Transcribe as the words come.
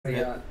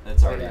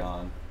It's already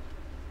on.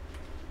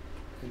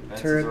 Turret.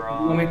 Fences are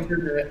You want me to on.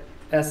 turn the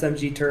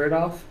SMG turret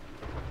off?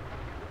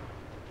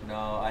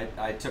 No,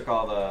 I took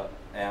all the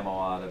ammo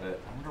out of it.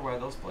 I wonder why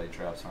those blade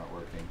traps aren't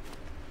working.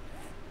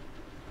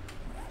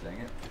 Dang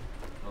it.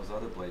 Those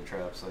other blade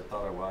traps, I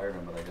thought I wired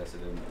them, but I guess I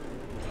didn't.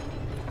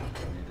 I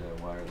need to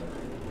wire them.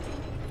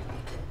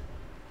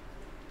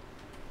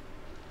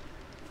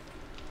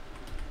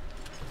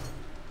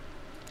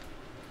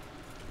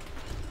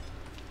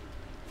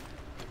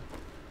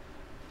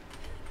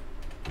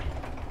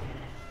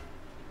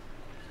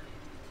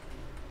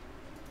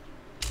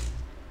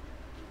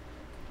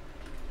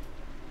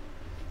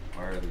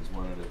 Wire these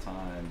one at a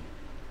time.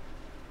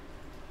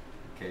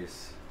 In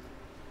case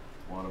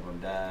one of them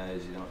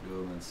dies, you don't do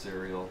them in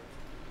serial.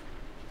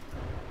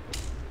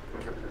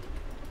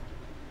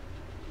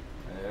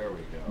 There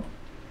we go.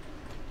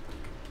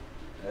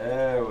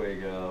 There we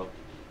go.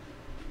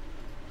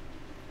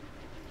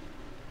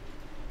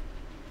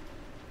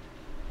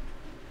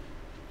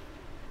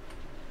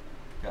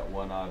 Got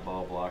one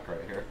oddball block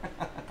right here.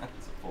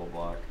 It's a full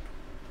block.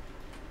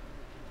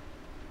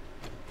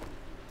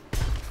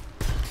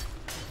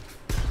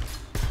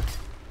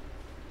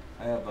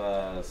 I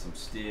have some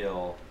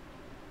steel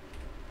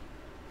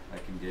I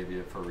can give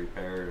you for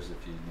repairs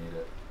if you need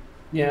it.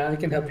 Yeah, I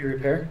can help you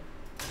repair.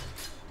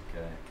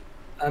 Okay.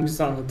 I'm just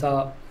on the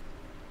top.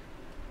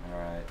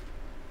 Alright.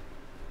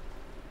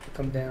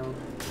 Come down.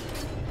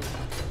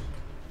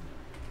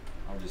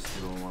 I'm just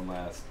doing one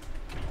last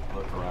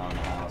look around the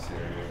house here.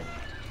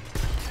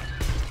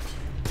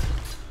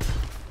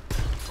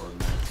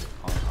 Coordinates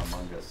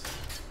among us.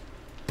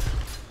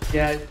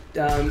 Yeah,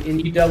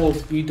 and you double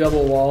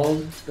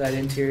walled that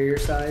interior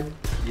side.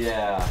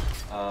 Yeah.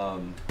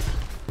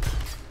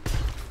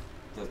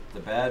 The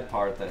bad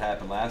part that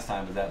happened last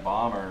time is that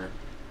bomber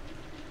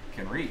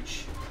can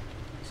reach.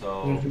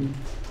 So I'm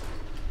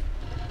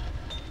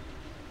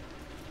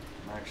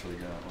actually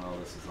gonna. Well,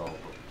 this is all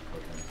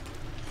cooking.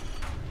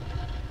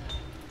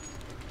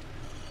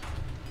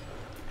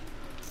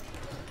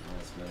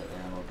 Last minute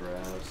ammo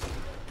grabs.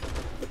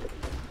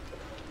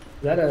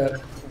 Is that a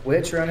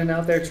witch running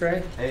out there,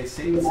 Trey? Hey,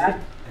 see?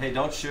 Hey,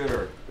 don't shoot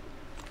her.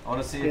 I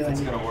want to see if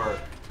it's gonna work.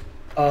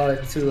 Oh,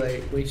 it's too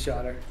late. We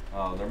shot her.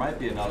 Oh, there might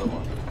be another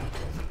one.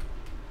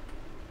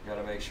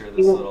 Gotta make sure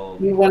this little.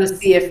 You want to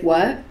see if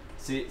what?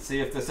 See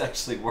if this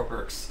actually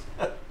works.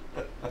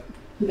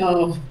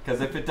 No.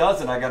 Because if it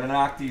doesn't, I gotta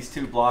knock these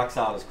two blocks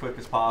out as quick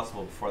as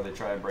possible before they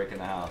try and break in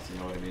the house. You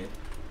know what I mean?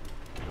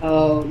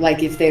 Oh,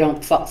 like if they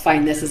don't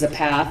find this as a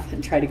path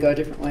and try to go a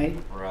different way.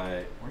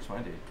 Right. Where's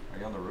Wendy? Are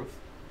you on the roof?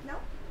 No.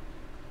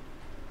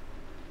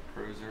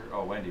 Cruiser.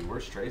 Oh, Wendy.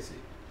 Where's Tracy?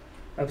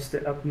 Up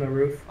on the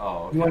roof.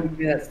 Oh, okay. You want to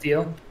do that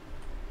steel?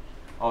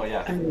 Oh,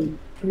 yeah. I'm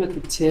at the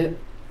tip.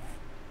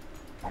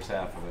 There's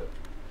half of it.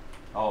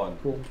 Oh, and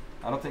Cool.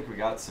 I don't think we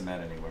got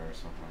cement anywhere,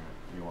 so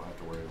you won't have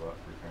to worry about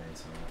repairing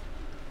cement.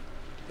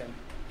 Okay.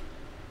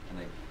 And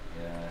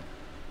yeah.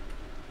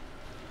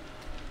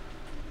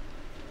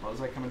 What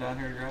was I coming down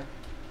here to grab?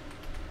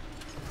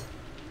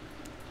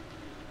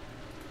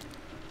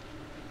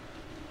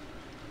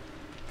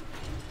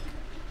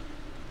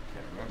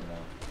 Can't remember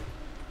now.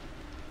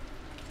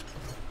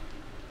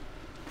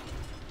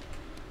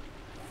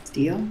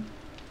 Steel? I mean,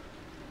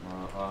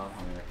 I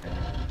can't.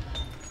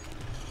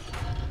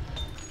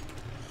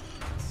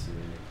 Let's see.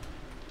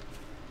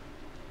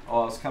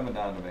 Oh, I was coming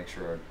down to make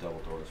sure our double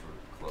doors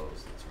were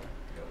closed. That's right.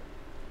 We got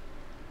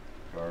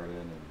garden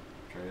and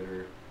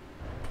trader.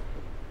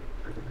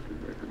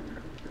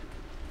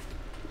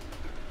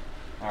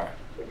 All right.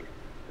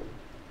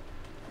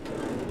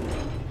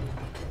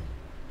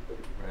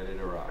 Ready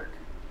to rock.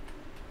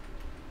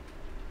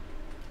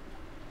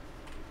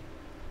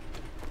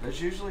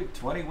 There's usually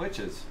 20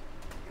 witches.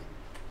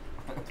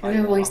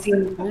 I've only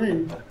seen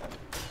one.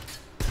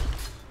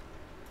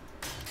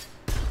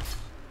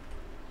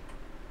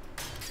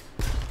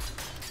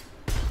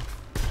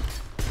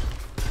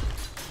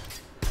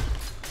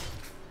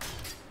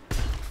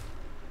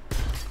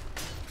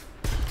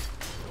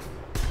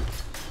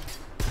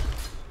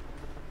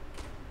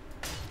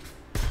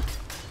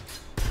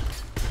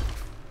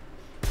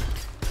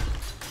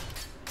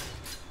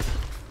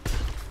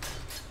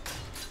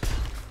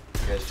 You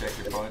guys check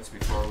your points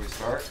before we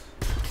start?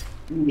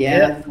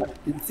 Yeah,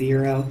 it's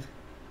 0. I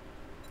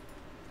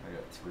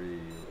got 3.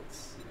 Let's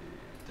see.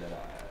 Deadeye.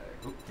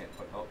 Oop, can't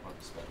put. Oh, I'll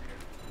just back here.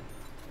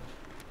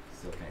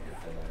 Still can't get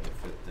Deadeye. The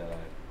 5th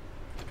Deadeye.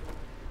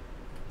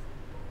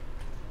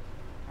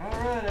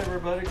 Alright,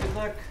 everybody. Good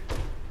luck.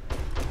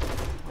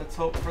 Let's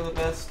hope for the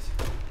best.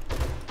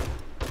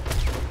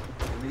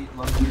 Elite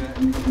lumberjack.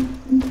 Are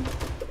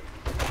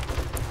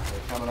they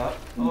coming up?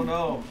 Oh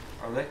no.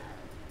 Are they?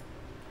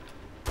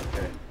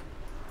 Okay.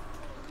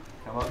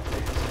 Come up,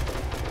 please.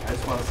 I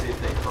just want to see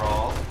if they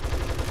crawl.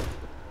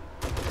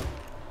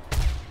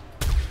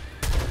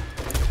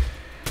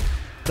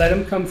 Let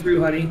them come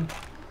through, honey.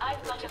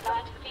 I've got a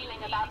bad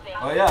feeling about this.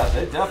 Oh yeah,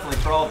 they definitely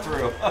crawled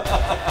through.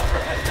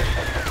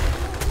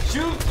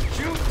 Shoot!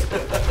 Shoot!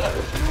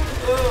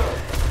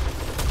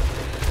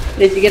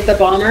 Did you get the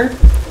bomber?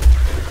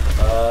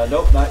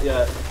 Nope, not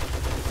yet.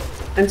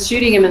 I'm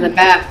shooting him in the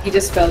back. He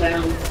just fell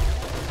down.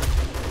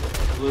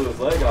 Blew his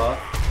leg off.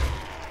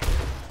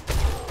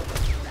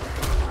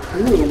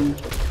 Ooh.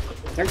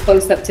 They're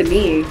close up to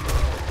me. Are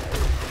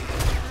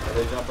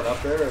they jumping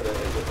up there, or are they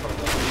just from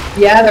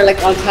the... Yeah, they're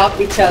like on top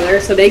of each other,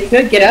 so they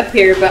could get up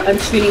here, but I'm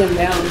shooting them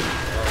down.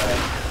 Alright.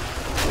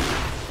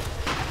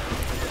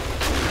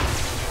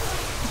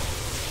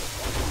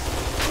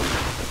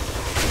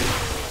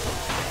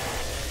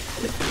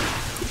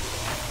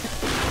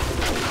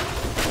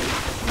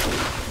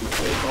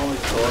 It's only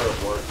sort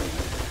of working.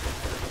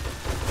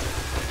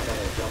 Kind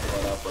of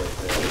jumping up right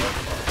there.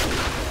 That's fine.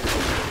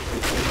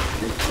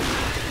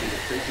 The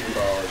creepy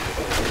ball is just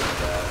like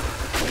that.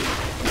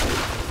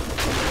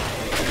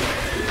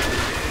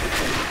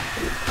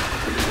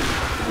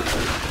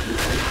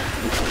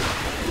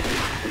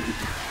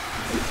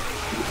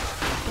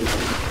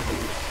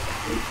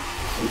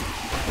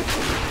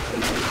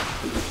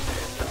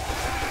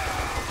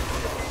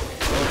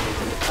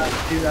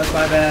 Dude, that's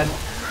my bad.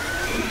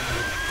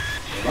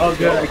 Oh,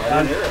 good. I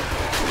didn't hear it.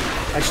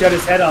 I shut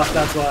his head off,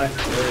 that's why.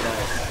 Very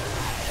nice.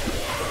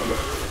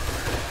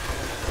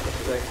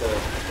 It's like the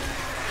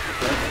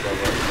defense that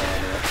works down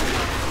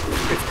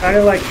there. It's kind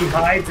of like he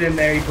hides in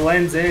there. He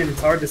blends in. It's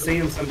hard to see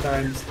him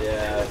sometimes.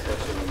 Yeah,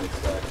 especially when they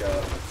stack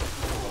up.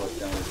 I'll look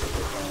down and see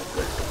what kind of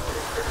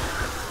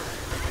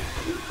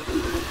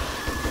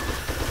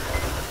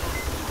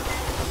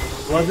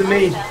Wasn't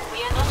me. We are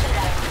not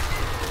alone.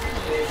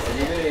 Look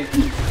at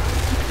me.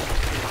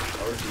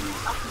 Oh,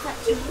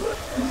 geez.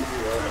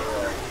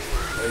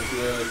 Way too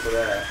early for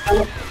that.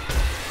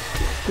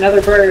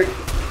 Another bird. I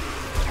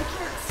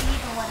can't see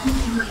the one I'm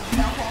shooting.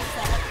 The whole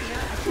setup here,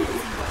 I can't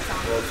see what's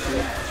on Well, it.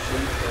 shoot the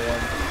one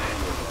behind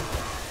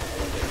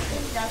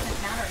It doesn't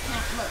matter. It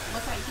can't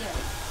look right here.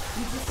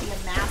 You just see a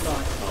mass on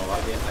it. Oh, I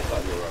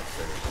thought you were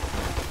upstairs.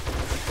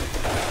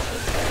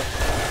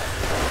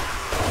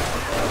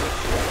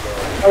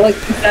 Oh, look,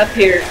 he's up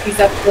here. He's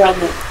up here on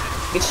the...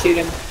 We shoot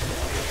him.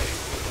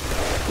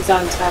 He's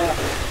on top.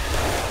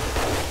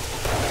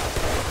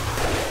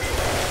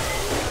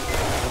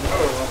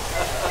 Another one.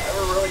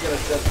 We're really gonna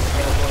set this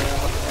bad boy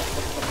out.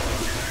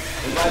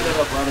 We might end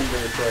up running to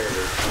the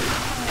trailer.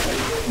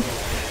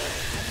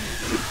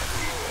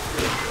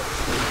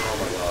 Oh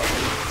my god.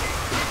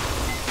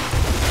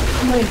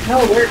 Oh my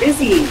hell, where is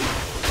he?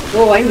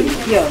 Oh, I need to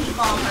heal.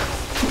 Ball hurts.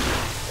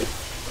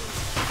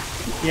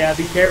 Yeah,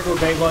 be careful,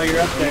 babe, while you're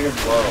up there.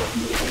 It's low.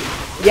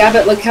 Yeah,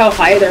 but look how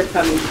high they're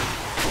coming. Alright,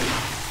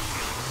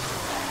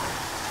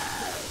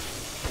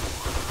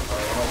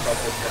 I'm gonna cut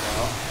this one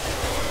out.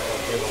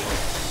 I'll give him a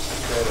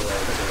straight away.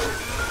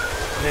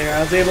 There, I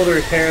was able to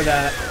repair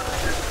that.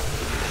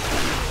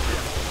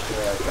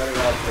 Yeah, cut it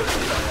out for the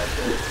time like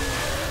this.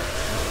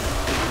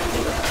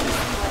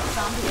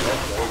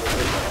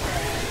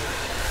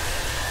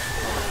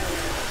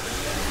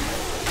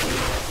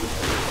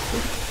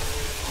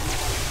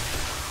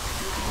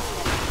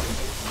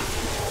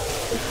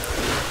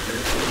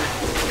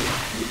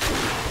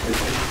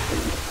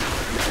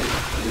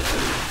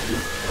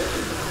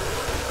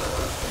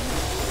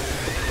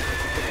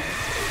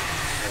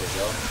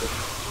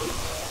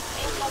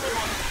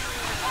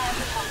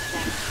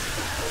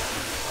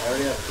 I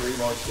already have 3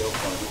 more skill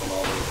points from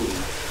all those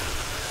teams.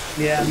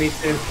 Yeah, me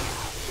too.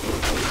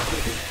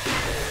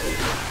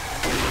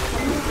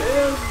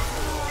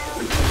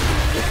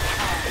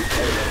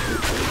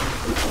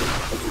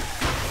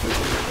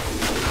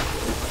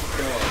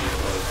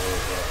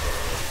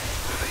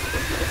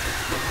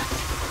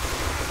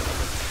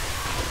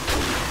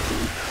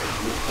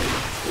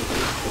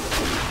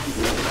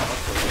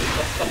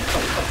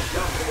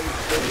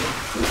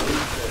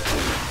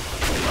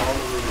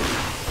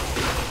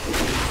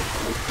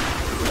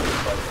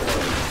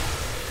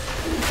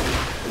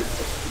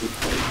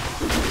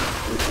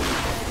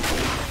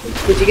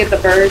 Did you get the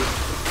bird?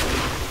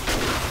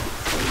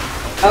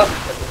 Oh,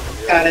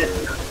 got it.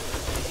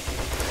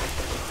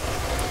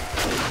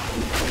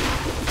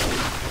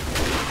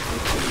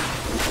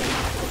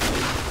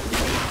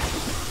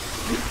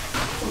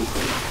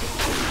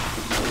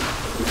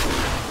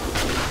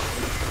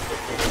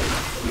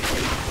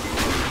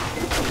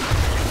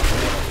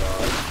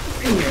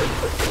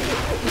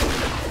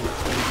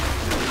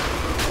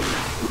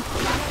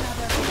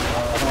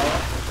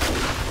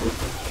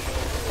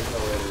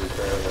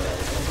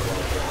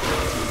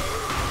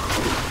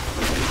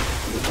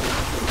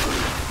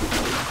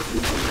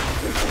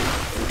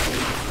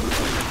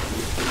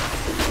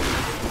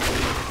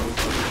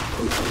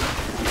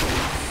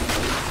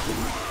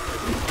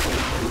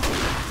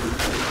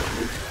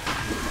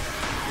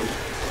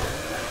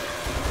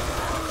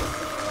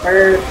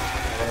 Bird.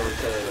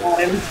 Got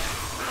him.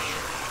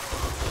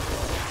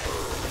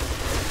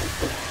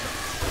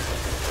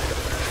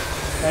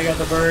 I got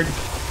the bird.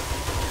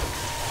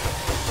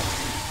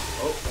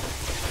 Oh,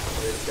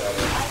 we just got it.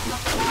 I've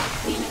got a bad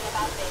feeling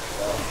about this.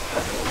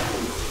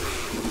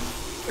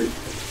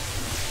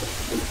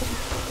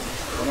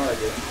 Well, no, I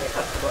didn't.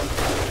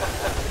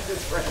 He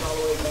just ran all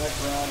the way back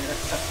around here.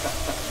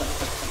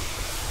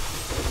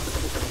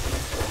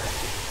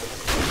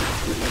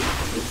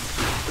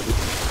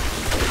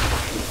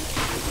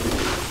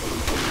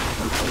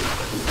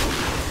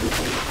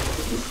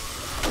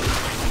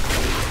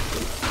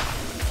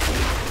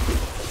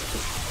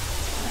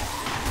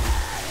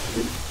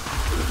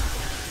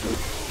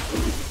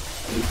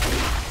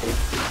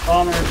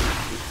 Bomber.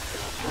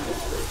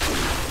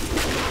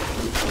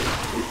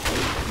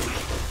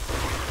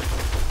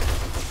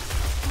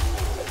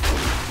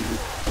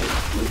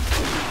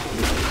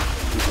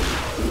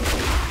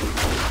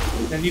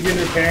 Have you been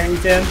repairing,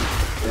 Tim?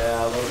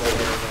 Yeah, a little bit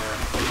here and there.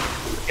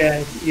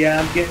 Okay, yeah,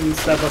 I'm getting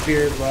stuff up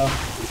here as well.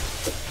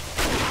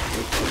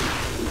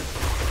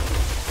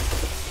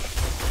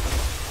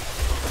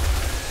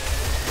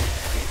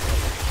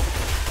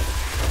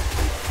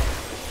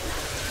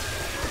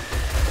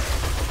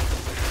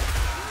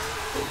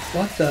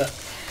 What the? Yeah,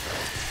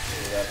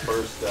 that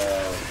first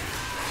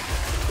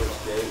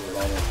gate was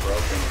almost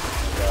broken.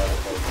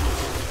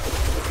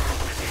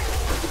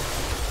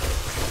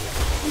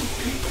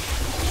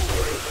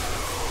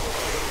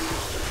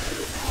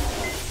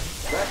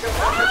 Back up,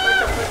 back up,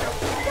 back up, back up.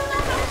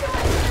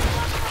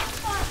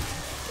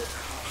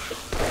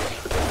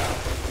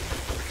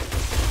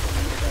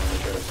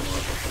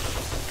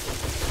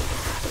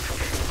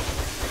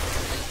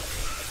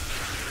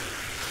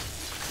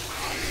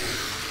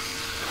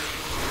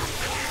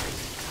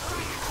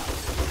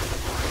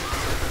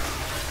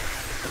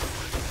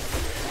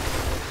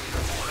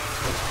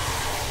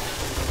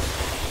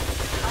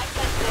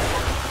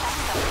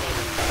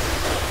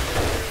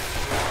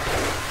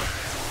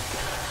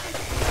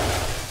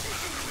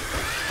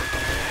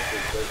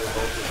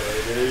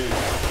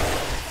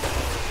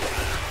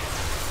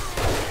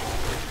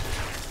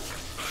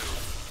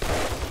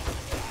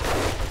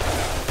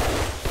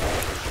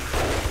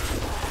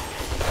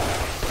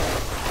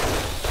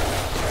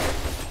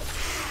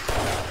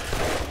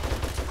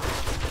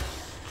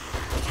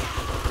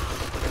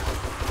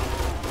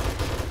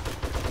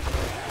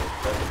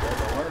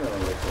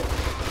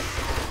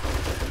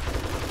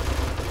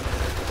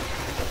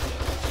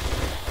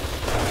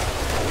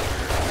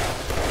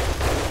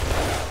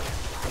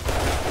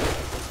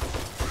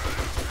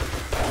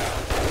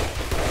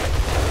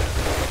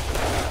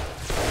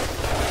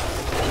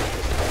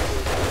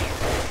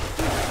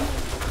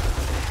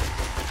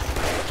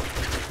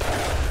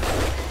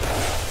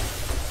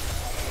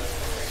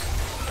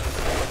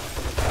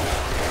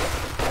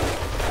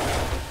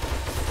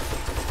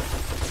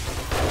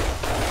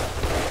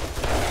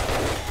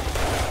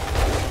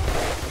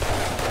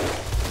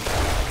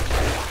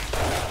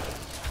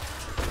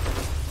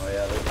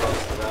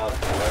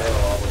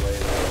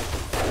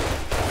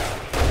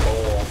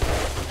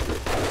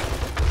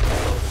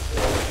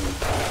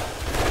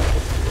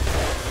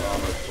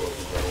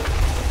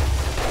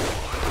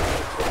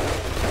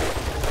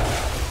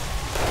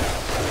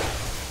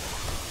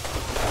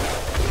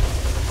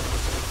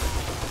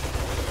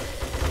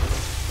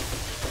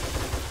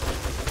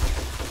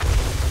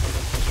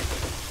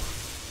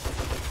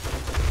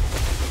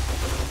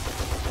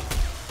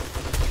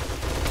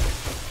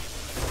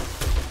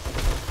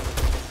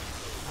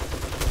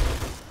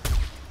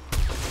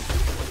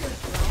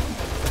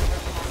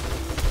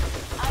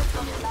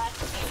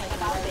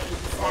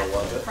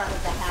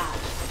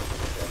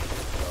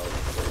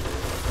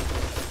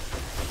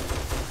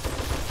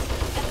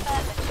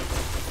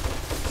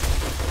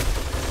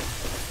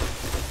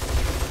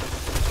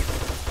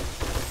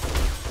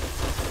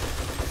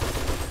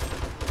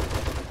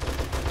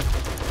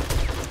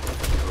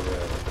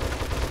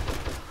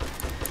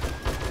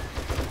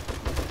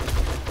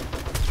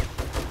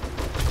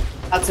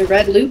 Lots of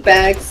red loot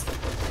bags.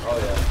 Oh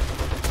yeah.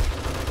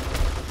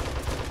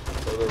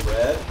 So they're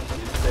red?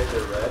 You say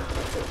they're red?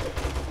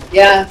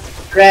 Yeah,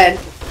 red.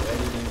 When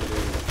do you need to do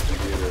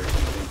computer? You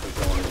think it's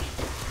orange?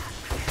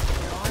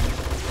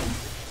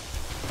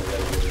 I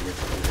gotta get a new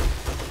computer.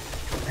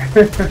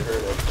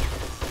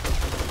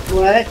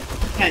 What?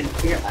 I can't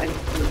hear. I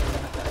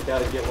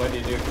gotta get Wendy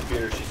a new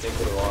computer. She thinks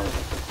they're orange.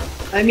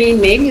 I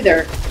mean, maybe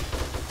they're.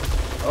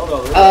 Oh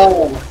no, they're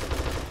Oh. red.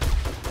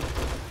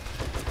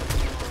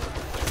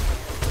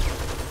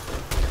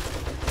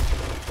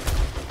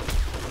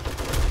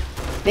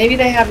 Maybe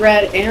they have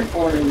red and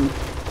orange. Don't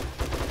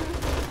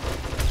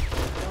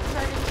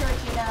try to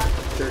church it up.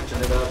 Churching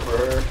it up for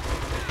her.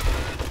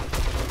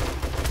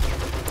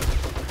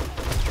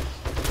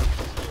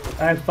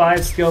 I have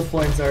 5 skill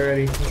points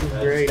already. This is I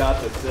just great. got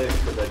the 6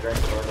 because I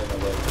drank more than I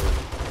lived for.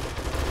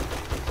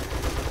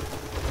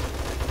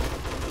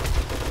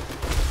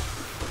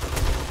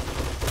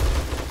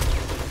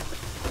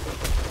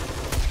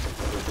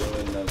 We're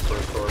doing the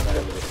first Horde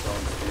Night with a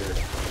stone spear.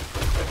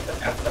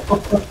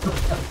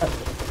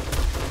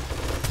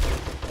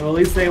 Well, at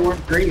least they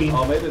weren't green.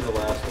 Oh, maybe the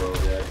last world,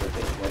 yeah. 'Cause I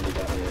think Wendy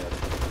got me a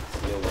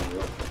steel one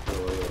real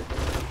early.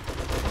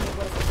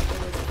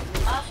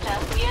 Master,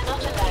 we are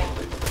not alone.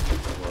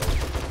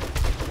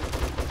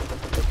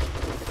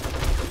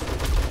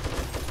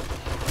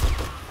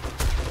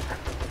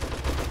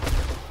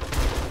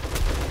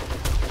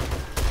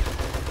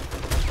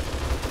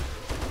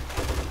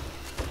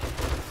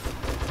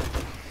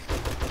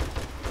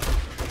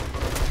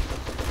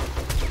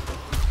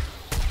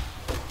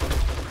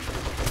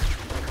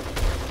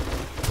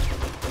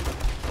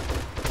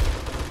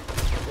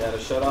 Yeah, to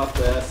shut off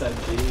the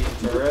SMG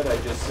turret, I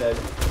said,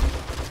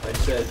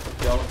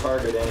 don't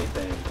target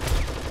anything.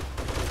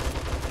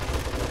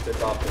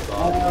 took off the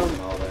zombies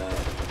and all that.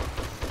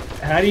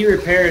 How do you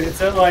repair it?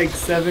 It's at like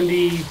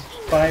 75%.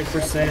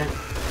 What's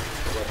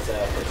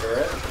that, the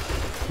turret?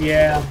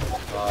 Yeah.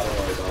 Oh, don't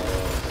worry about it.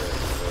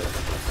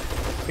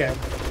 Okay.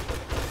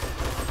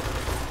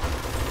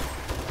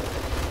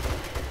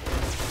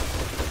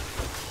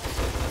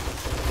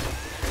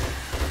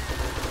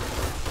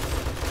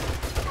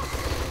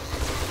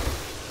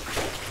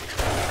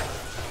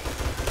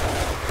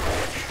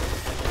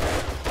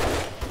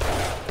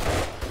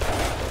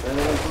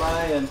 Sending them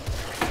flying.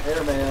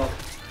 Airmail.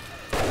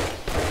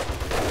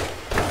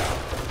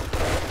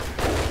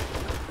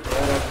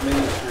 Right up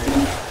Main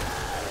Street.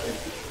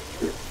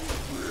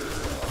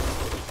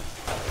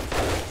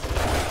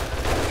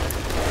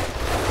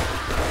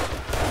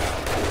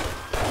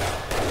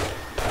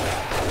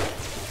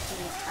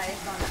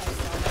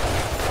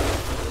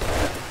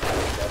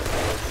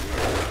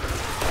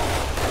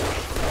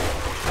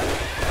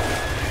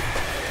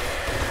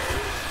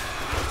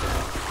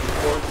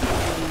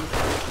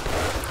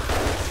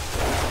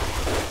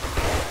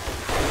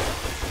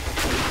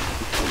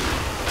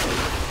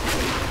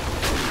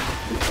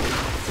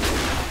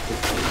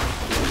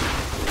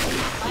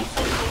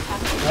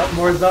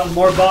 Oh,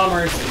 more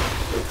bombers.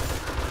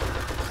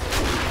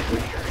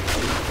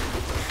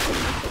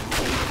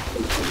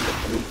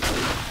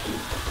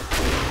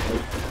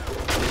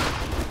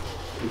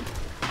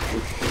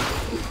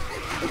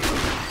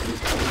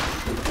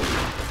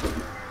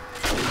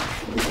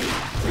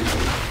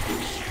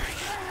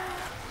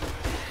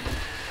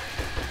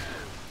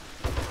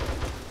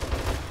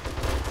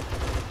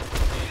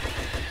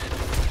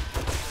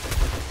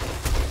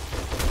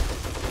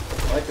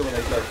 I like it when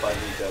they start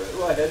fighting each other.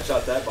 Ooh, I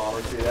headshot that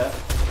bomber, see that?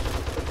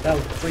 That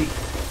was a freak.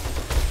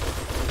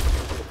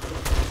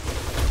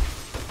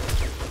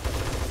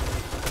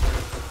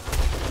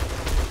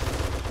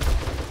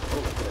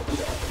 Oh,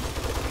 headshot.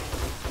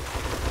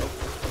 Oh.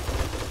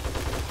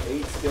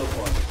 8 skill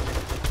points.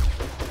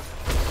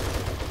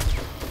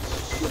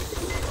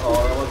 Oh,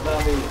 that was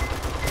not me.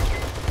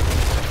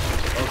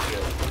 Oh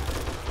shit.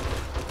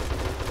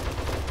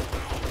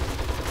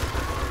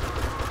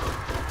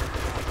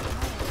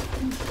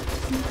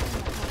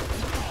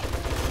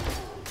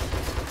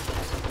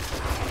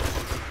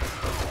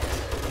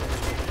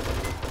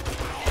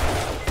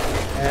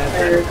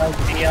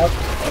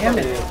 Damn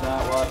Somebody it. is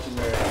not watching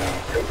their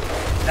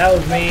hands. That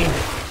was me.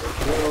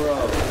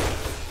 0.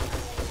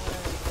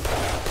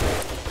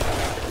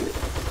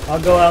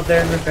 I'll go out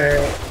there and repair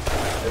it.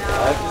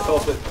 I just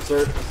hope it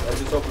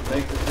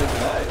makes it through the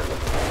night.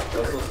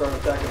 Else they'll start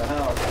attacking the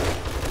house.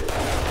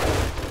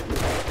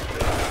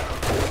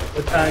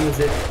 What time is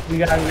it? We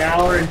got an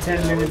hour and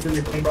 10 minutes in the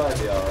It'll game. probably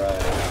be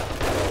alright.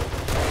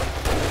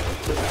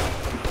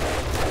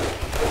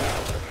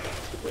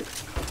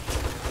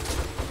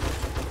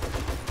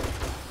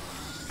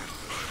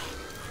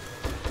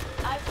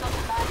 I've got a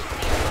bad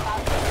feeling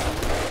about this.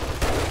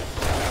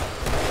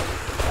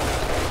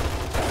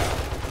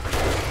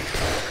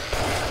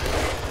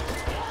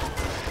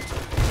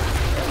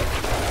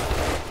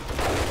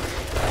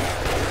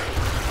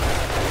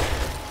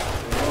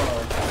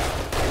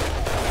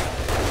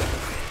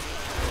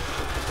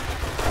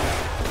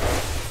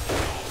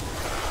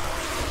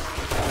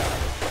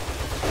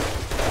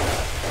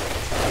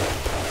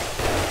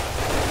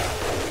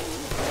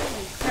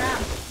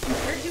 Crap.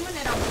 They're doing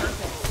it on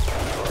purpose.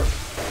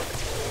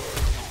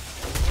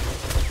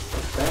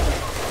 No,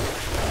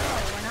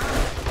 we're not.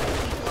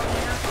 People over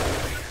there.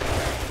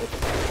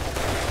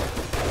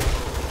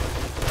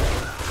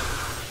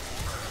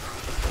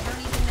 I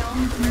don't even know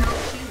where to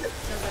shoot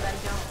so that I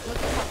don't. Look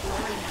at how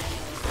bloody I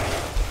am.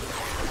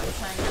 I'm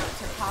trying not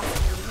to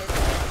possibly hit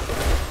them.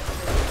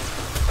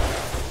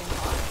 It's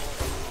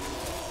impossible.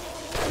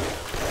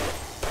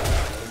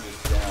 They're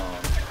just down.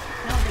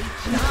 No, they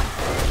jumped.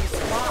 They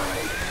squad.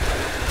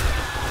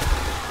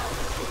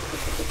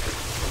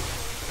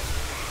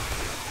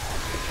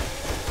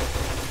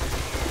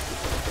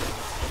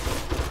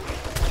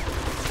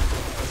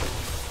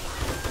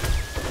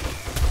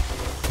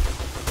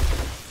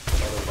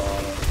 Another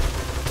bomber.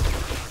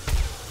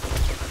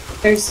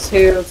 There's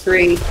 2,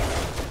 3.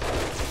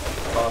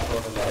 Pop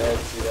one in the head,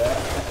 see that?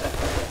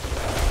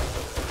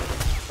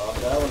 Pop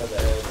that one in the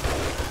head.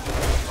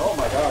 Oh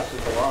my gosh,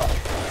 there's a lot.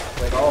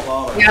 It's like all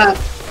bombers. Yeah.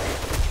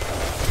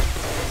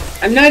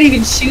 I'm not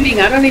even shooting.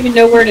 I don't even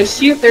know where to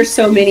shoot. There's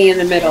so many in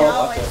the middle.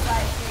 No, it's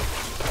like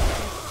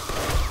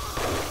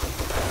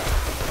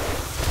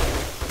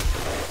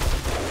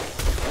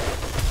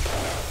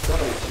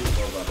Somebody's shooting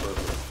those on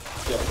purpose.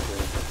 Just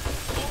kidding.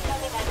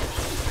 Incoming enemy.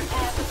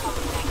 Prepare for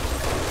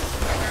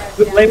conflict.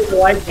 Good play for the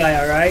white guy,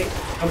 alright?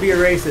 Don't be a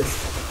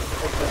racist.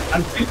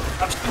 I'm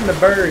shooting the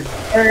bird.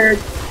 Bird.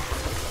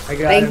 I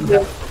got Thank him.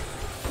 you.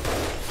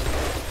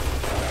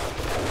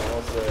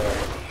 Almost there.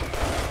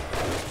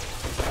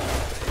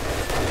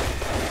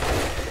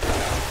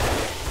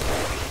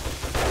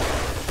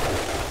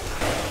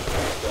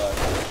 Stuck.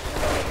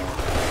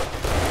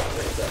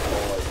 There's that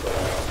hole I put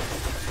out.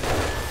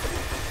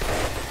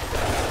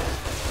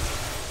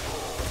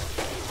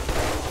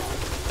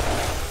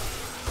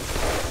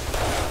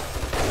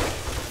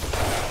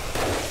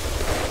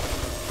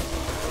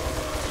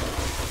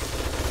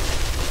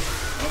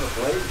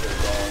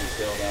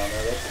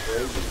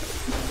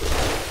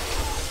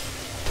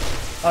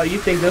 Oh, you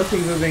think those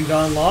things would have been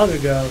gone long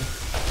ago?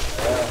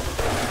 Yeah.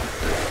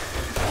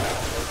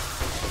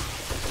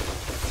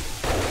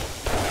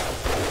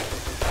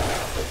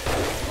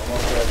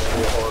 Almost had to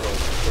be a horde of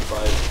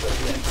surprise at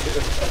the end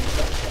too.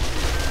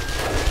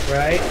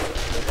 Right?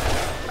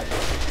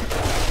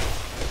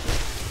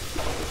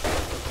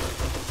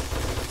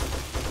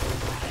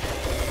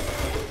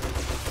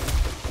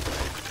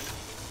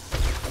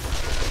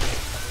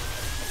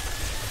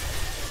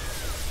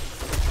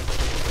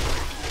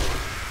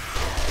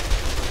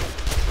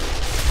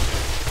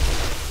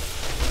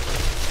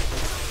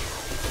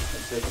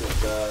 This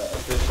is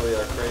officially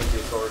our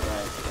craziest Horde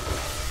Night.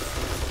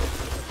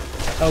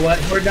 Oh, what?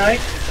 Horde Night?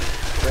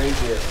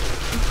 Craziest.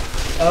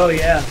 Oh,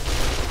 yeah.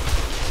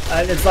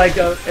 It's like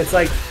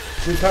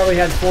we probably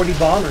had 40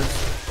 bombers.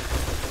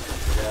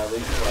 Yeah, at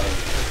least 20.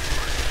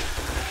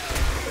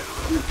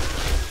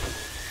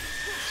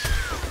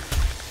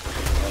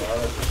 Now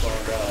that they're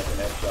slowing down, I can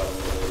headshot them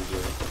a little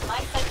easier.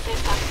 My senses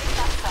have picked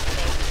up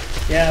something.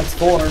 Yeah, it's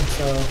 4,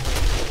 so.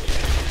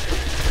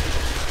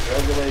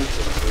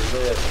 Congratulations, we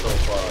live so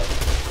far.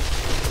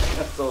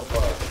 So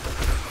far. Oh,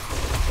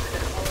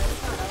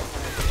 it's not over.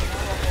 You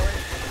know the horde.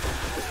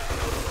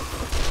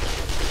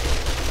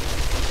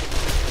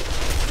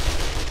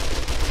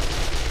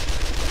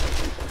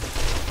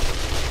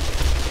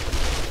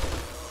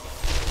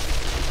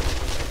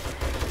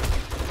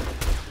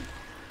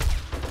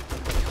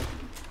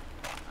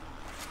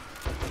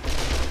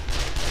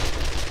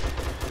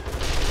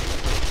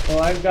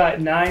 Well, I've got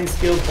 9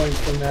 skill points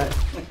from that.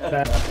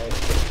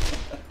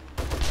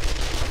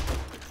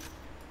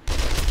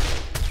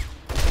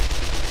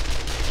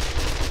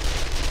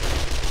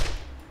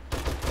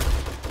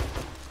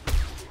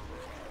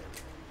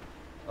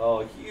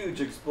 Oh,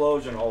 huge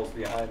explosion holes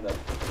behind them.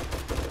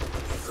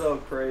 So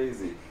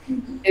crazy.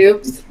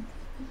 Oops.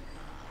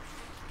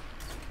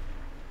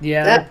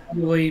 Yeah, That- they're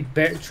probably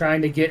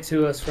trying to get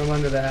to us from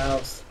under the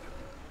house.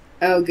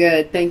 Oh,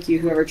 good. Thank you,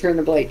 whoever turned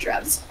the blade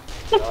traps.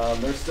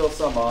 There's still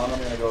some on. I'm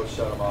gonna go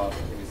shut them off.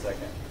 Give me a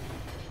second.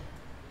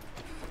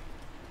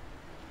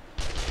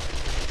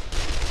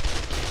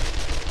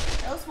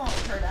 Those won't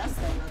hurt us,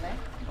 though, will they?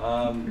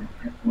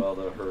 Well,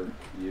 they'll hurt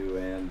you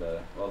and,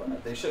 well,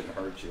 they shouldn't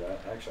hurt you.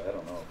 Actually, I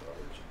don't know if they'll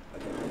hurt you. I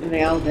Are think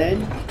they all dead?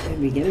 Did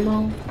we get them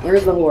all?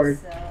 Where's the horde?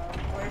 So,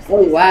 where's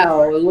Oh, this wow.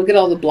 horde? Look at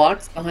all the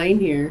blocks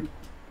behind here.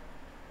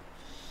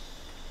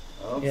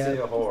 I don't Yeah. see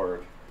a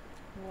horde.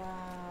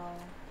 Wow.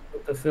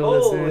 To fill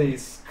this Holy in.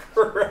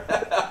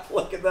 crap!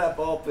 Look at that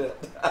ball pit.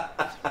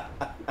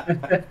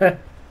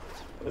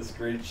 Let's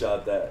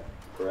screenshot that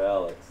for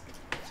Alex.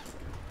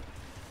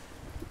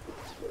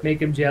 Make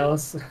him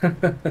jealous.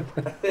 That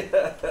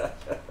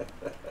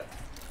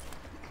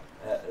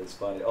is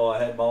funny. Oh, I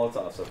had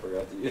Molotovs. I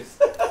forgot to use.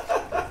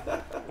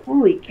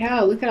 Holy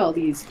cow, look at all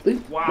these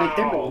loot. Like,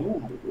 they're Wow. a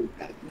lot of loot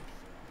back there.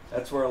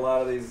 That's where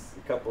a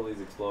couple of these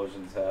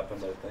explosions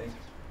happened, I think.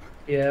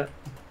 Yeah.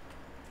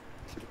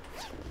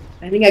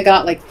 I think I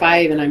got like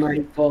 5 and I'm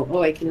already full.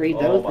 Oh, I can read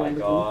Oh those. my and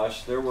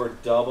gosh, there were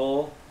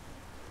double.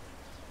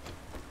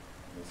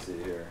 Let's see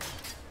here.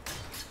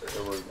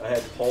 I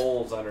had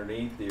poles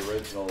underneath the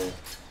original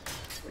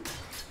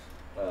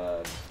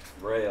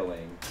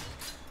railing,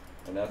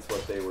 and that's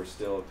what they were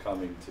still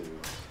coming to.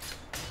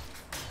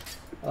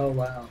 Oh,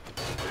 wow.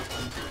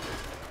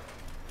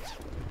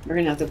 We're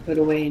gonna have to put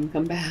away and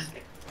come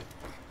back.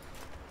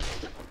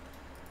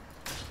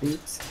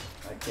 Oops.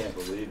 I can't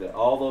believe that.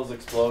 All those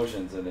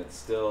explosions, and it's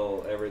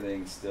still,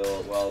 everything's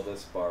still, well,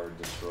 this bar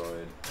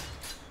destroyed.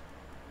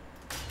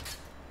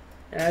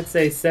 I'd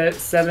say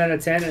 7 out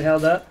of 10 it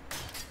held up.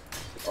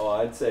 Oh,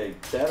 I'd say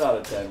 10 out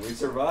of 10. We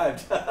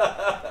survived.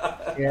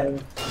 Yeah.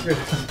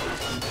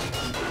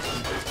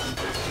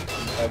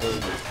 I mean,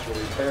 the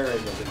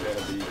repairing isn't going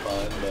to be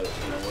fun, but,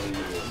 you know, what do you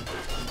do?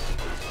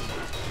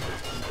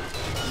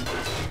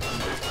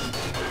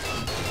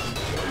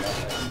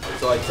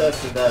 So I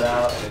tested that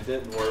out, and it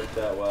didn't work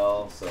that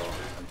well, so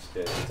I'm just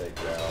going to take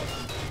it out.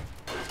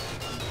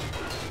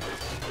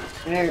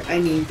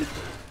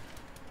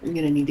 I'm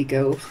gonna need to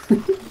go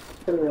put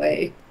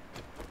away.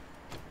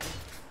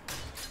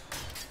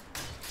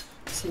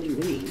 So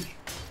many.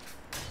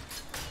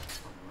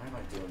 Why am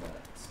I doing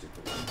that?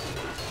 Stupid.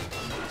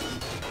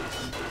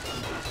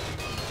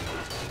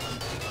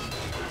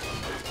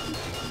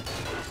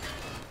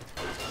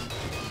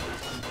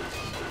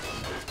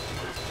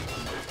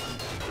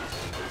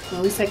 Well,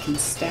 at least I can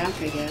stack,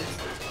 I guess.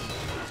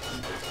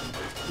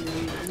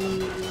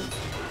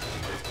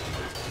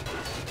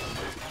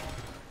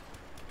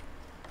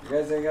 You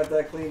guys ain't got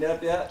that cleaned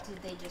up yet?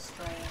 Did they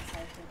destroy inside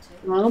here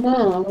too?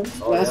 Mama.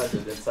 Oh yeah,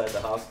 did inside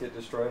the house get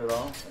destroyed at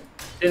all?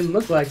 Didn't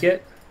look like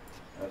it.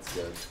 That's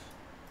good.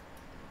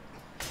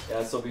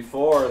 Yeah, so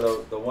before,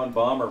 the one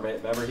bomber,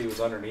 remember he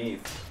was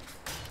underneath?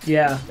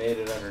 Yeah. Made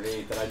it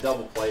underneath, and I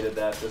double plated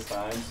that this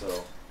time,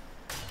 so.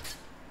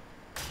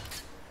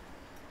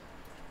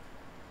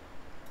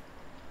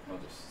 I'll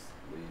just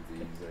leave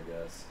these, I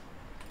guess.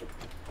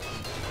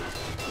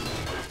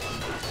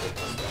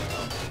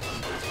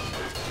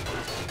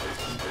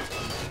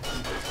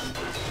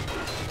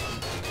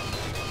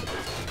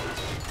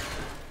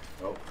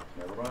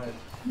 never mind.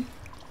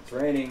 It's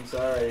raining.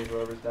 Sorry,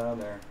 whoever's down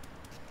there.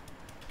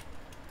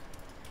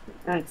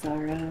 That's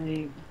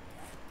alright.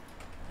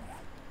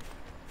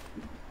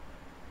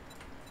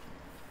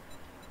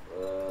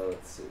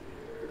 Let's see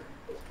here.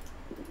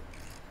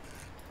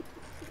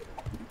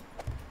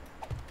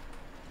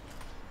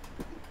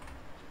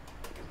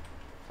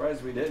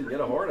 Surprised we didn't get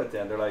a horde at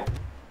the end. They're like,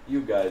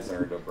 you guys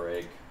earned a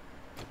break.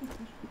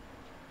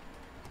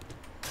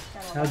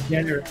 How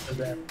generous of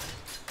them.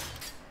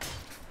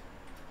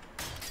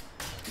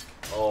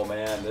 Oh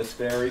man, this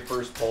very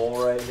first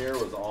pole right here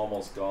was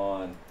almost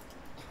gone.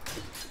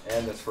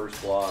 And this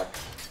first block.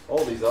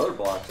 Oh, these other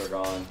blocks are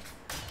gone.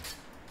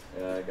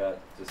 Yeah, I got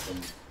just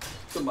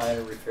some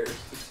minor repairs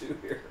to do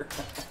here.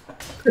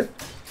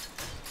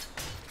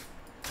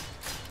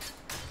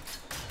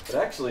 But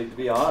actually, to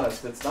be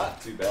honest, it's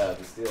not too bad.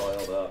 The steel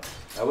held up.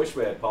 I wish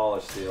we had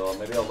polished steel.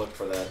 Maybe I'll look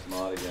for that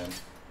mod again.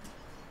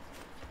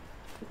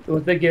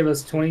 What they give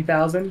us,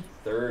 20,000?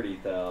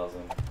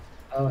 30,000.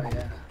 Oh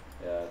yeah.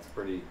 Yeah, it's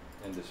pretty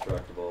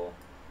indestructible.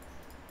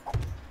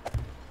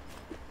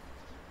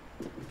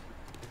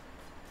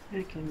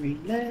 I can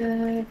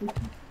reload.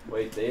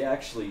 Wait, they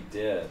actually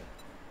did.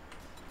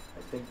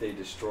 I think they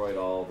destroyed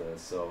all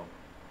this, so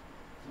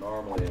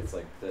normally it's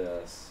like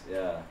this.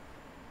 Yeah.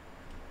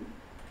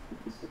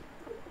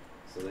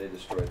 So they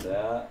destroyed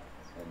that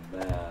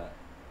and that.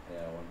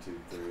 Yeah, 1, 2,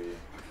 3.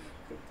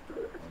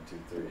 1, 2,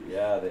 3.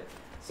 Yeah,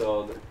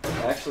 so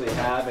actually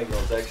having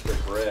those extra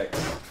bricks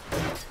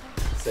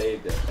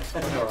saved it.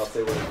 Or else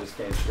they would have just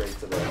came straight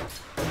to the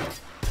house.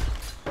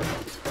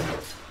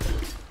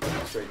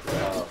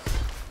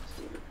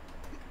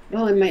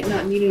 Well, I might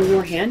not need any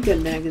more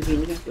handgun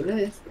magazines after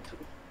this.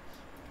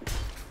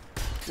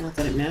 Not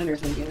that it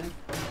matters, I guess.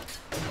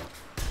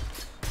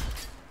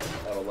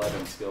 I have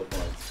 11 skill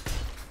points.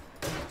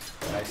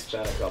 And I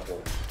spent a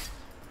couple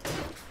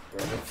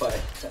during the fight.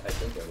 I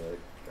think I did. I'm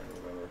trying to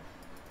remember.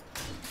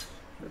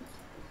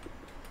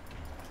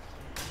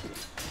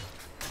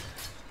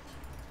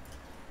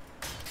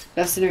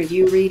 Dustin, are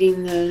you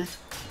reading the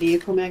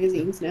vehicle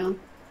magazines now?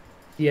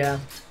 Yeah.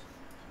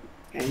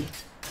 Okay.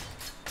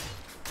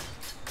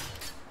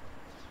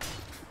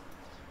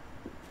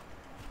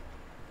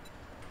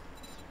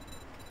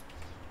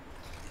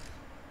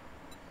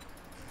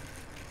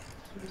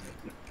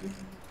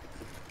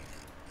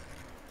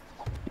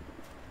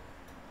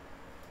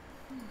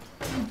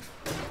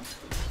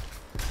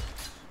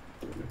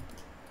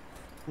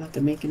 I'll have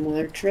to make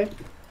another trip.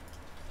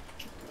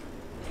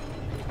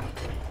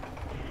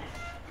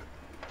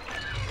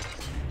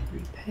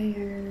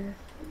 Repair.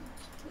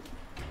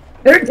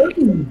 Has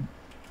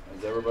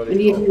everybody?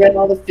 And you've read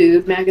all the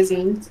food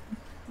magazines?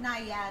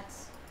 Not yet.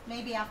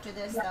 Maybe after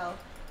this, though.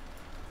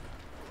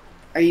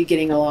 Are you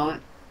getting a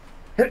lot?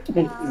 Not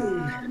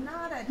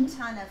a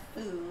ton of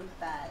food,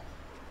 but...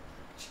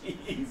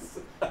 Jeez.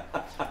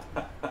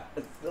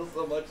 Still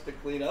so much to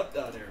clean up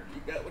down here.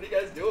 What are you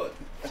guys doing?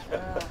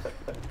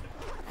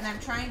 And I'm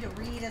trying to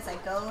read as I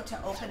go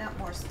to open up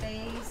more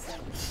space.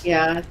 And...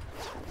 Yeah.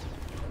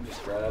 I'm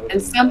just grabbing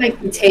And some I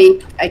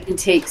can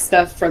take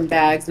stuff from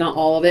bags, not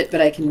all of it,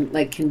 but I can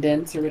like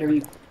condense or whatever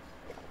you.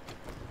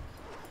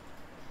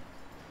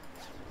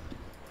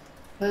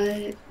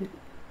 But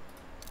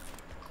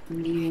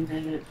I'm needing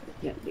that.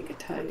 Yeah, make a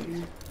tire.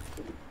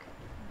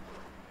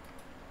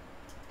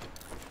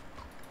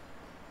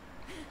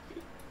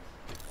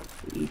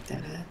 Eat that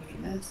up, I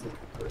guess.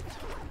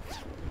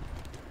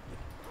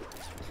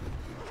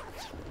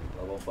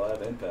 Level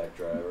 5 impact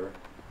driver.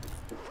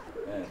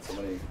 Man, so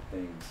many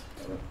things.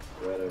 I haven't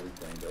read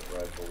everything but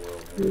Rifle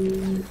World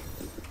here.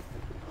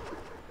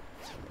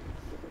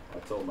 I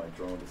told my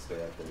drone to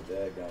stay after the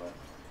daggone it.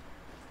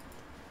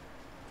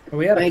 Are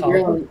we at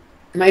a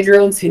My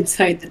drone's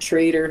inside the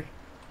trader.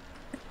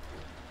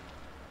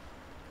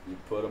 You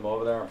put him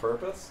over there on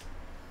purpose?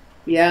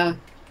 Yeah,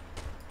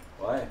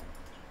 Why?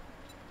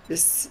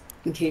 just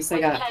in case I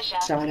got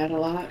shot at a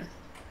lot.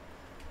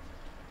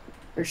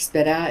 Or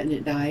spit at and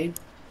it died.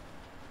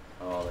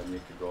 Oh, then you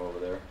could go over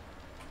there.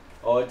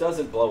 Oh, it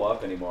doesn't blow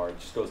up anymore. It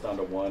just goes down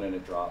to 1 and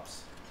it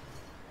drops.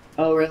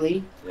 Oh,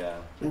 really? Yeah.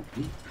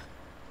 Okay.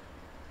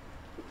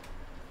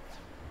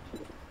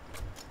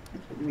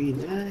 Read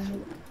that.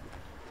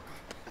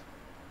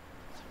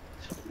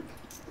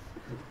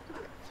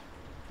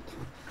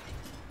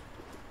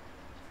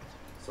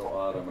 So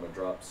odd, I'm going to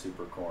drop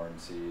super corn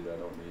seed. I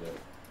don't need it.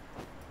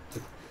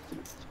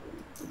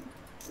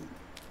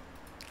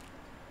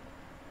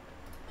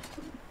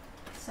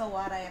 So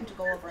what? I have to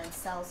go over and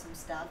sell some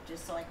stuff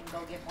just so I can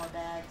go get more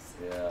bags.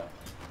 Yeah.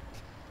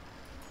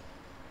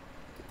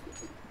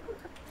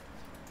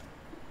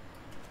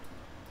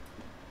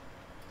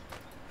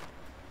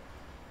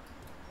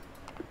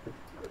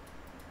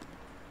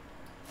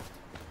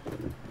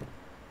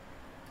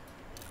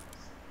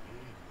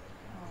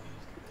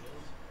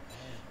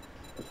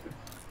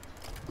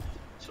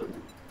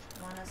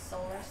 Want a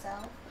solar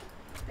cell?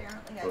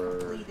 Apparently I For-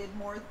 completed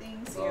more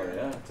things Oh here.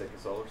 yeah, take a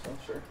solar cell,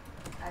 sure.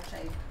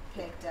 Actually, I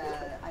picked,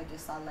 I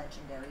just saw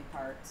legendary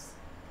parts.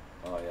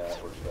 Oh yeah,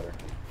 that works better.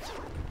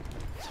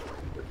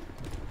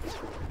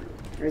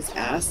 There's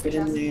acid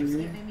in Justin's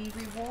there. giving me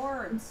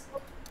rewards.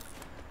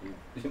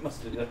 You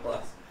must have done it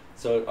last.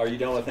 So, are you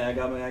done with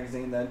Handgun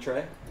Magazine then,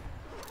 Trey?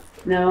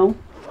 No?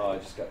 Oh, I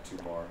just got 2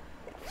 more.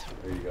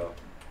 There you go.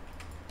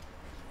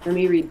 Let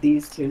me read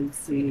these two and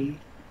see.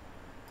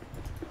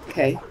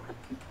 Okay.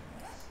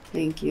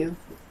 Thank you.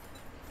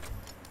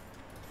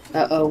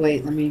 Oh,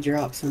 wait, let me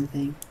drop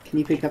something. Can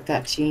you pick up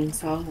that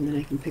chainsaw and then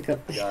I can pick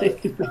up the Got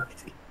it.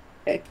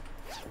 Okay.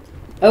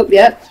 Oh,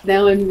 yep.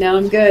 Now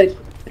I'm good.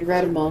 I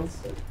read them all.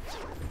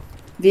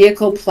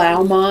 Vehicle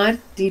plow mod.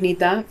 Do you need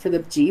that for the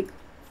Jeep?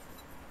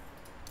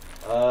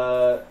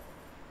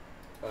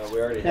 We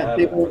already That have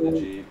big it for the old-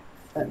 Jeep.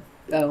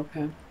 Oh,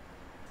 okay.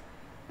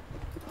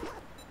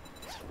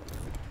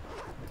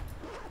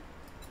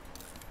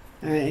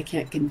 Alright, I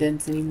can't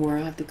condense anymore.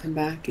 I'll have to come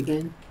back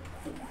again.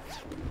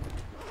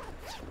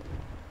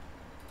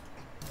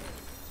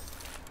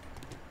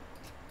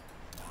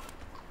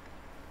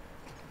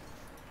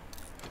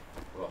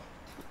 Oh.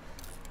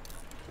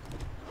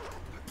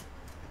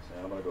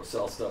 So I'm gonna go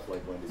sell stuff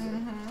like Wendy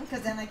said.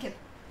 Because then I could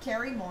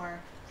carry more.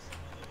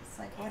 It's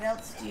like, what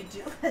else do you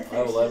do? I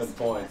have 11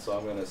 points, so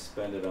I'm gonna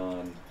spend it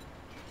on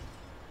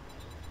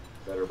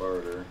better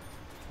barter.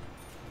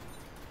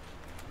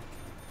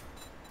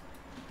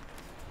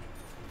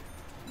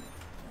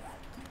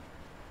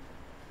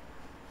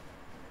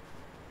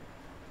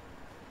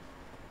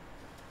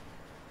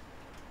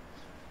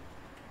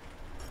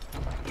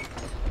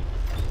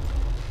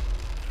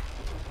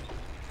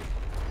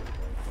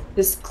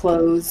 Just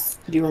clothes.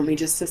 Do you want me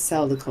just to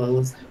sell the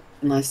clothes?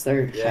 Unless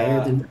they're higher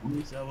Yeah.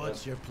 than... So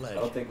what's your pleasure?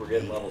 I don't think we're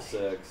getting level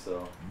 6,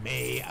 so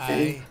May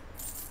I?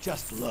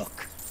 Just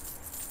look.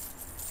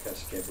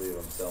 gosh, I can't believe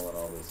I'm selling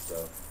all this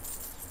stuff.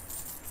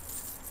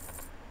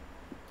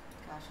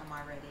 Gosh, I'm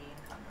already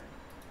encumbered.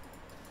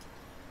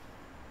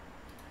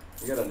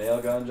 You got a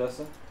nail gun,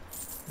 Justin?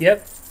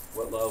 Yep.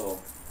 What level?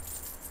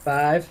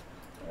 5.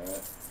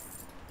 Alright.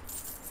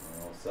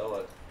 I'll sell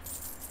it.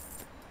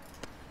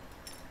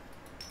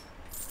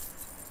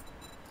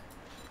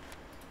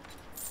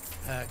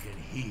 Packing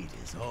heat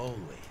is always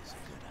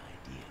a good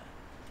idea.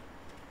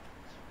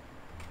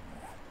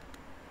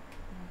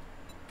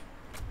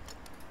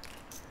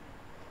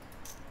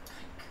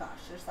 Gosh,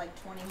 there's like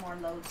 20 more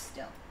loads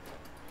still.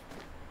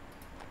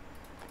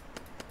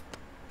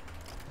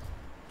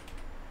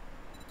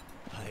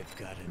 I've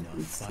got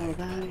enough So fire.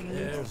 that-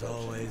 There's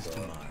always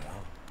tomorrow.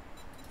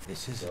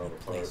 This is a Sell the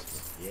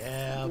replacement.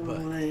 Yeah, but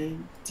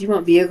Do you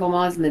want vehicle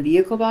mods in the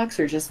vehicle box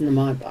or just in the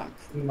mod box?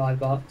 Mod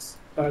box.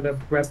 Or the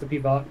recipe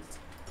box.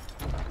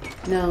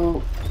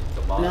 No.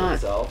 The mod Not-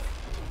 itself?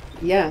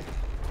 Yeah.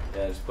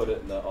 Yeah, just put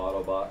it in the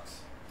auto box.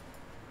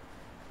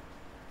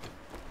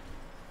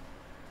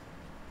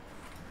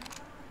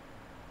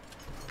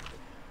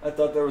 I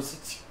thought there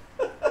was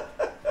a...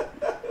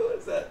 Who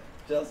was that?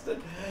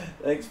 Justin?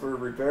 Thanks for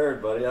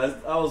repairing, buddy.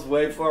 I was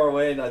way far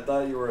away and I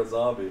thought you were a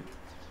zombie.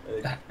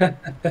 I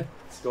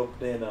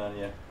scoped in on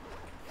you.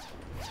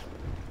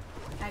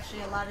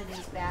 Actually, a lot of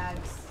these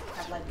bags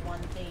have like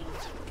one thing.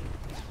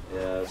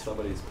 Yeah,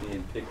 somebody's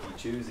being picky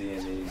choosy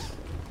in these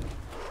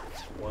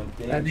one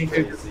thing. I think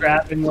they're crazy.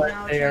 grabbing what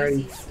Now they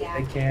already Tracy's they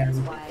stacking,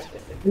 can. that's why.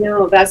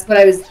 No, that's what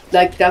I was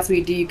like. That's what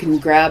you do. You can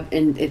grab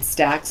and it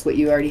stacks what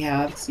you already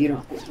have, so you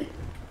don't.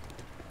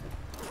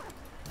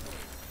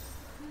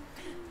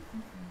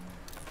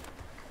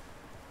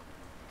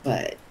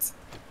 But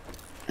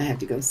I have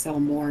to go sell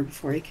more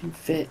before I can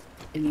fit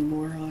any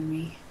more on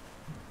me.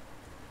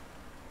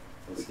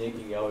 And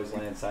sneaking, you always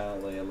land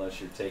silently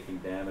unless you're taking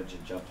damage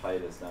and jump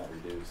height is not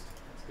reduced.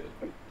 That's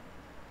good.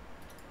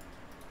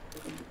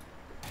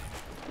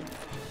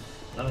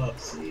 Oh,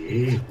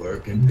 see,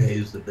 working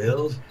pays the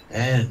bills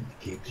and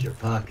keeps your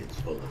pockets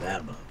full of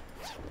ammo.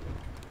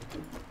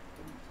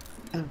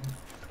 Oh.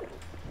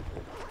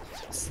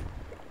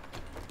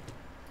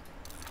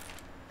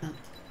 Oh.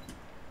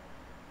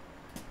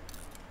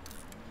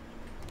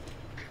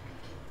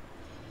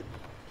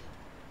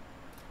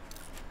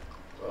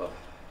 Ugh.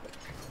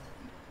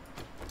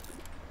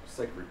 Just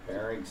like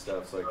repairing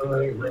stuff so I Oh, can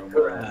make look room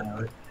around.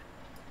 around.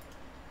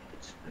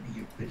 It's none of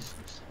your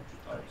business.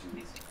 Oh,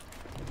 jeez.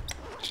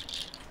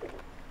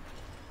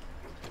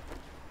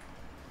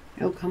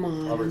 Oh, come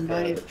I'll on. repair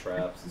Buddy. the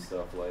traps and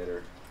stuff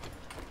later.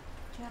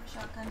 Do you have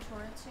shotgun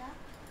turrets yet?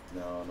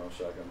 No, no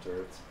shotgun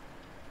turrets.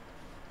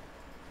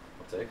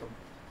 I'll take them.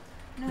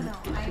 No,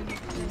 I'm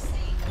just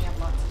saying we have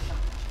lots of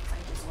shotguns. I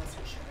just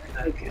wasn't sure.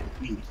 Packing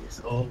heat is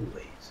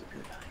always a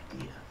good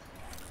idea.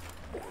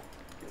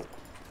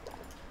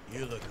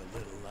 you look a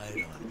little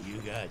light on you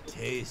got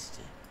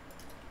tasted.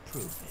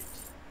 Prove it.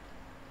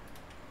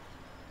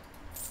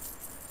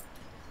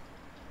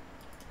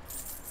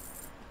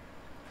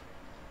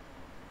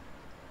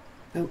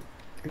 Oh,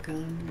 they're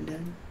gone. They're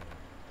done.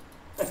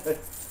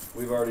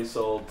 We've already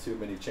sold too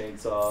many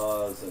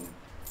chainsaws and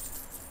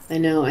I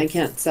know. I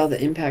can't sell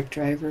the impact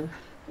driver.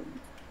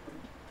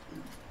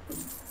 They're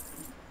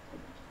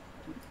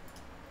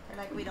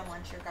like, we don't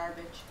want your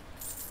garbage.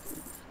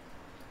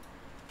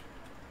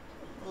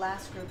 The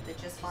last group that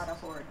just bought a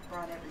horde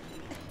brought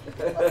everything.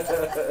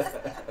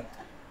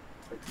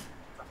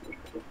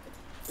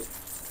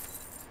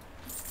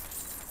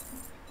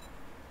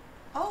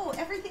 Oh,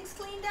 everything's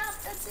cleaned up.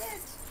 That's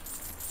it.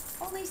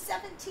 Only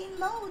 17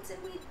 loads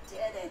and we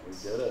did it. We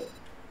did it.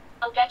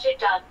 I'll get it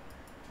done.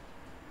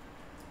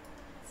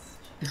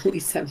 Only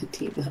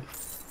 17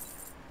 left.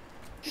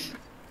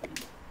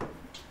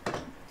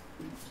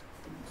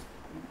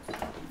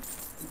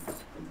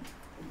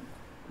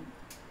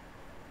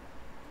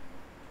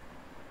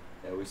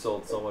 Yeah, we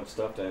sold so much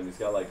stuff to him. He's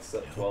got like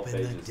 12 Hoping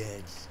pages. the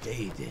dead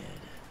stay dead.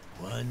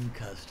 One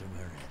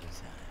customer at a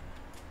time.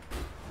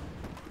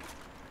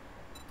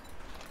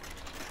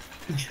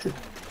 I'm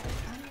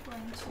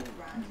going to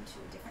run to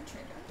a different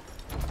trader.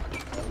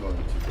 I'm going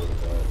to go to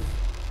bed.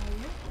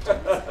 Are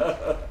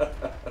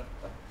you?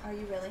 Are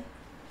you really?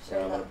 Should Yeah,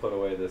 I'm I gonna look? put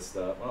away this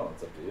stuff. Oh,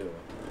 it's up to you.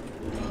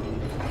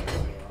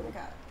 I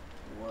got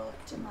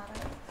whooped tomato.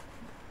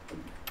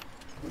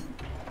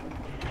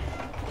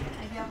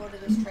 Maybe I'll go to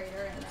this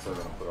trader and then So I'm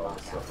gonna I'll put all walk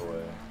this out stuff from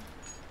away.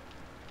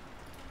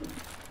 there.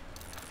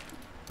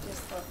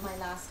 Just my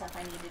last stuff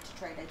I needed to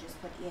trade, I just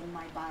put in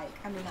my bike.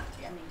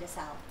 To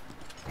sell.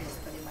 I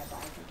just put in my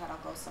bike and thought I'll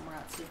go somewhere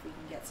else, see if we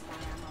can get some more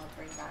ammo to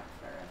bring back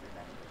for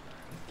everybody.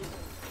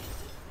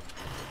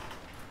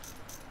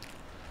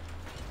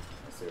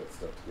 I still got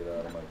stuff to get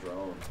out of my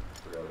drone.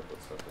 Forgot I put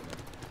stuff in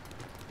there.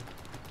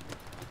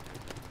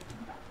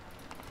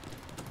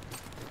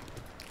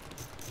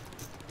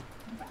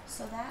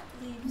 So that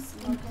leaves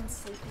Logan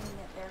sleeping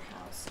at their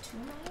house 2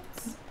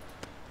 nights,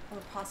 or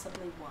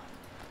possibly 1.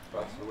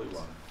 Possibly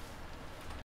one.